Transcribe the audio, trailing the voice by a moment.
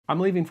I'm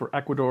leaving for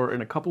Ecuador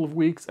in a couple of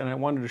weeks, and I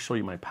wanted to show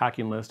you my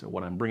packing list and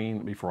what I'm bringing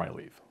before I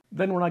leave.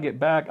 Then when I get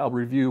back, I'll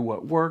review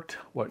what worked,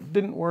 what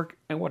didn't work,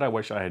 and what I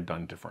wish I had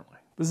done differently.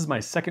 This is my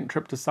second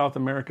trip to South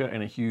America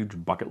and a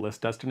huge bucket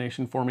list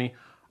destination for me.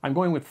 I'm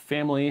going with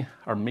family.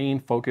 Our main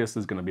focus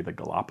is going to be the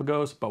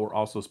Galapagos, but we're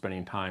also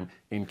spending time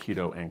in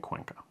Quito and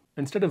Cuenca.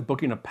 Instead of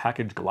booking a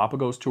packaged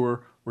Galapagos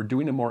tour, we're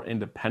doing it more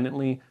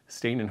independently,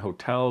 staying in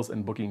hotels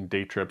and booking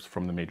day trips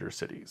from the major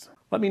cities.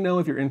 Let me know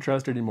if you're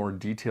interested in more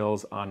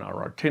details on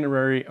our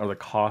itinerary or the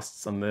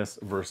costs on this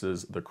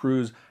versus the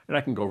cruise, and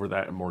I can go over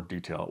that in more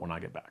detail when I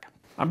get back.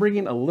 I'm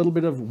bringing a little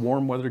bit of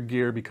warm weather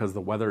gear because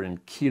the weather in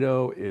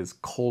Quito is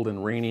cold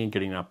and rainy,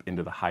 getting up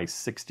into the high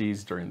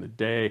 60s during the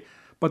day,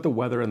 but the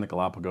weather in the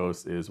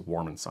Galapagos is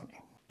warm and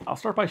sunny. I'll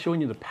start by showing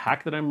you the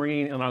pack that I'm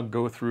bringing, and I'll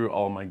go through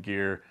all my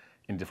gear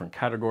in different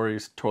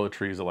categories: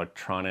 toiletries,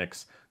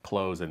 electronics,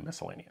 clothes, and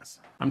miscellaneous.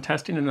 I'm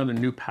testing another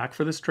new pack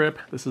for this trip.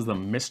 This is the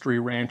Mystery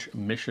Ranch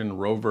Mission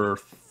Rover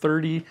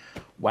 30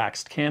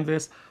 waxed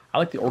canvas. I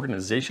like the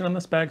organization on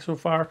this bag so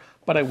far,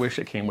 but I wish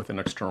it came with an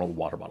external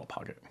water bottle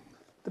pocket.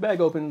 The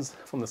bag opens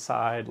from the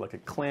side like a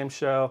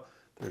clamshell.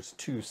 There's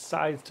two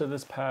sides to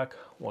this pack,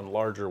 one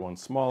larger, one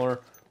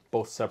smaller,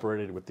 both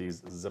separated with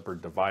these zipper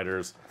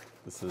dividers.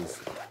 This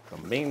is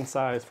the main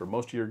size for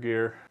most of your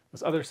gear.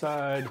 This other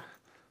side,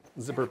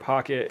 zipper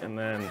pocket, and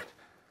then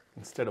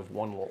instead of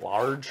one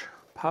large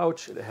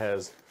pouch, it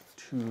has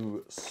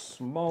two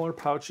smaller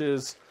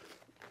pouches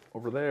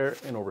over there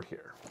and over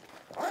here.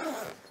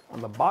 On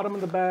the bottom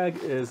of the bag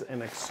is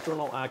an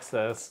external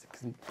access. It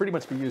can pretty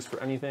much be used for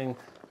anything.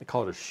 They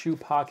call it a shoe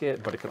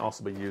pocket, but it can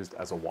also be used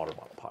as a water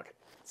bottle pocket.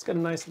 It's got a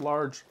nice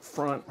large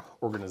front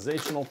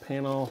organizational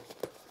panel,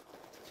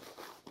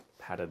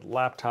 padded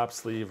laptop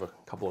sleeve, a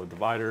couple of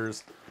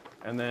dividers,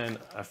 and then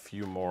a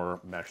few more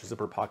mesh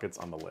zipper pockets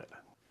on the lid.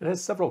 It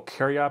has several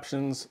carry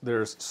options.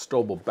 There's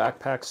stowable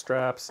backpack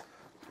straps,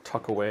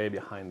 tuck away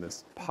behind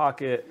this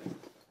pocket,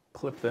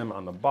 clip them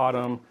on the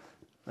bottom,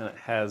 and it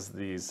has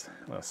these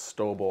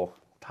stowable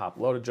top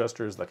load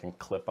adjusters that can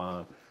clip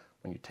on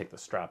when you take the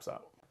straps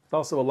out. There's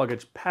also a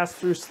luggage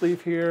pass-through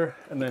sleeve here,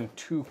 and then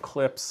two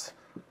clips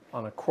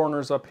on the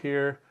corners up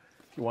here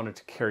if you wanted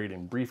to carry it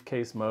in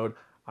briefcase mode.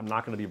 I'm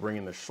not going to be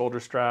bringing the shoulder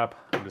strap.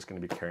 I'm just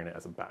going to be carrying it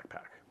as a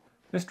backpack.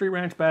 Mystery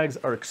Ranch bags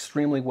are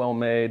extremely well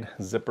made.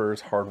 Zippers,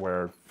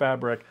 hardware,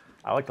 fabric.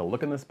 I like the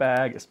look in this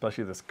bag,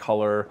 especially this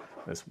color,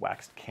 this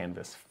waxed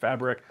canvas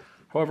fabric.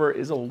 However, it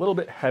is a little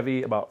bit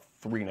heavy, about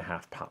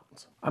 3.5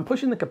 pounds. I'm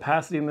pushing the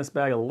capacity in this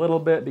bag a little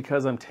bit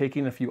because I'm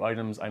taking a few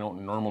items I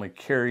don't normally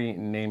carry,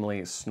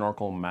 namely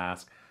snorkel,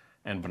 mask,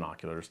 and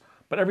binoculars.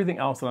 But everything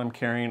else that I'm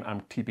carrying,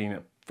 I'm keeping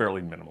it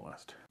fairly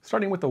minimalist.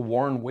 Starting with the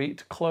worn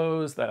weight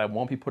clothes that I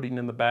won't be putting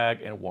in the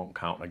bag and won't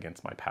count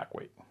against my pack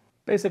weight.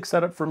 Basic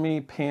setup for me: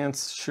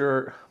 pants,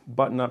 shirt,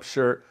 button-up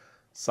shirt,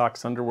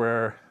 socks,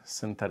 underwear,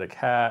 synthetic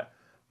hat,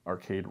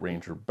 Arcade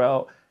Ranger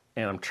belt,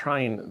 and I'm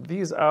trying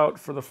these out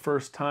for the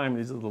first time.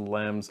 These are the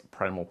Lems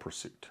Primal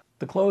Pursuit.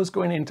 The clothes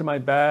going into my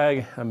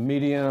bag: a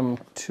medium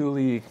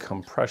Thule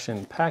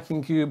compression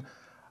packing cube,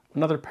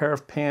 another pair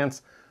of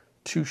pants,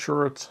 2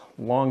 shirts,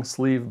 long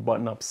sleeve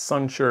button-up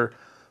sun shirt,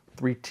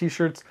 3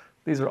 t-shirts.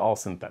 These are all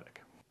synthetic.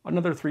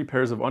 Another 3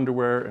 pairs of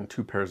underwear and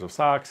 2 pairs of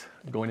socks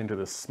going into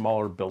this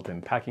smaller built-in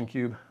packing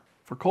cube.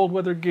 For cold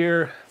weather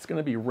gear, it's going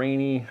to be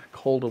rainy,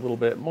 cold a little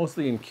bit,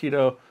 mostly in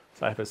Quito,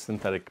 so I have a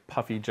synthetic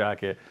puffy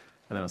jacket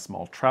and then a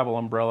small travel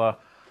umbrella.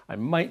 I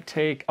might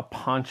take a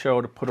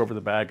poncho to put over the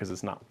bag because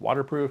it's not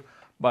waterproof,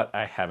 but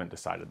I haven't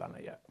decided on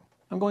it yet.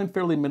 I'm going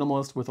fairly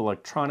minimalist with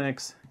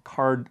electronics,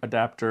 card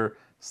adapter,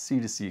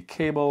 C2C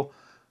cable.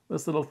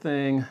 This little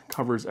thing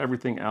covers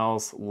everything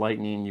else: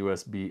 Lightning,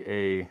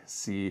 USB-A,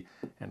 C,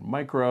 and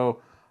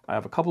micro. I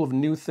have a couple of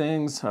new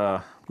things: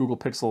 Google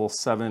Pixel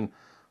 7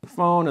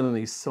 phone, and then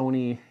these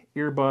Sony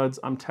earbuds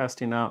I'm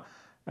testing out,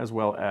 as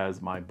well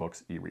as my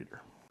Books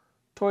e-reader.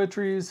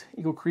 Toiletries,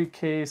 Eagle Creek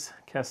case,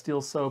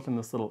 Castile soap in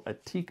this little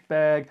Atique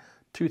bag,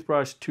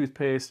 toothbrush,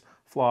 toothpaste,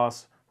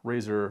 floss,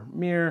 razor,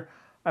 mirror.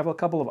 I have a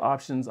couple of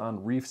options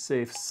on Reef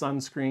Safe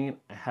sunscreen.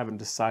 I haven't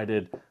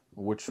decided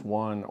which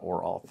one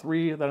or all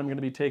 3 that I'm going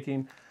to be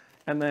taking.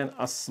 And then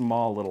a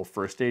small little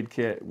first aid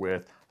kit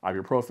with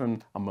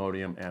ibuprofen,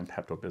 Imodium, and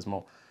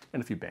Pepto-Bismol,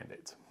 and a few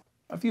band-aids.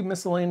 A few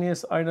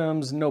miscellaneous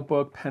items: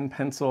 notebook, pen,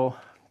 pencil,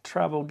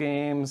 travel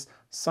games,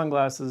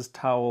 sunglasses,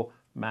 towel,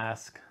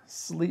 mask,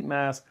 sleep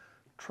mask,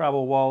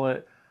 travel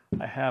wallet.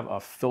 I have a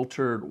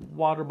filtered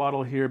water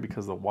bottle here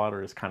because the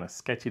water is kind of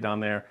sketchy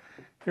down there.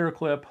 Hair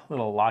clip,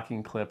 little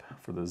locking clip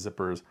for the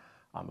zippers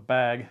on the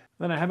bag.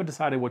 Then I haven't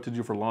decided what to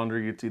do for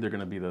laundry. It's either going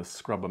to be the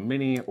Scrub-A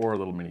Mini or a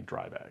little mini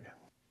dry bag.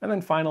 And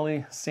then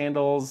finally,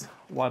 sandals,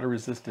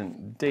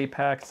 water-resistant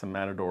Daypack, some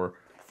Matador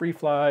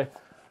Freefly,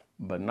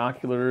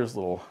 binoculars,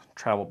 little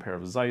travel pair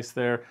of Zeiss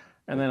there,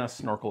 and then a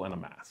snorkel and a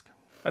mask.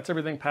 That's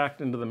everything packed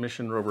into the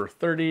Mission Rover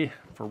 30.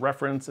 For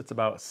reference, it's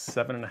about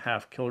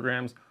 7.5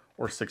 kilograms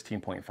or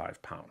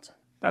 16.5 pounds.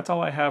 That's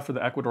all I have for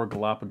the Ecuador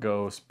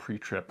Galapagos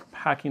pre-trip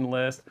packing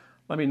list.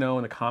 Let me know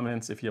in the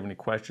comments if you have any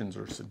questions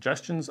or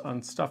suggestions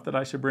on stuff that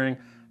I should bring,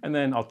 and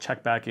then I'll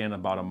check back in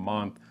about a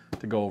month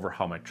to go over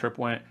how my trip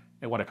went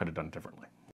and what I could have done differently.